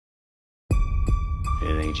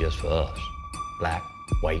And it ain't just for us. Black,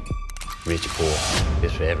 white, rich, poor.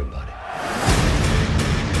 It's for everybody.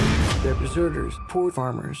 They're deserters, poor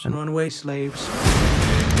farmers, and runaway slaves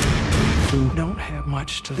who don't have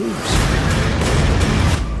much to lose.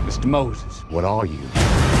 Mr. Moses, what are you?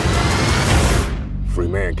 Free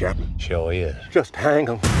man, Captain. Sure is. Just hang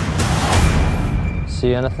him.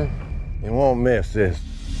 See anything? You won't miss this.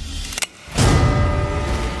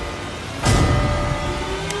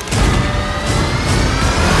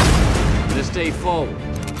 This day forward,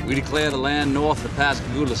 we declare the land north of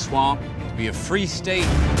Pascagoula Swamp to be a free state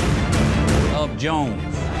of Jones.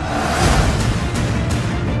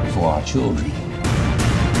 For our children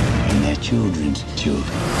and their children's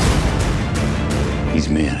children. These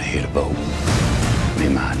men are here to vote. They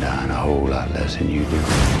might die in a whole lot less than you do.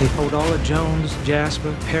 They hold all of Jones,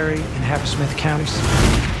 Jasper, Perry, and Happersmith counties.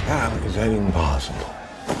 How is that even possible?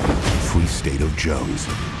 Free state of Jones.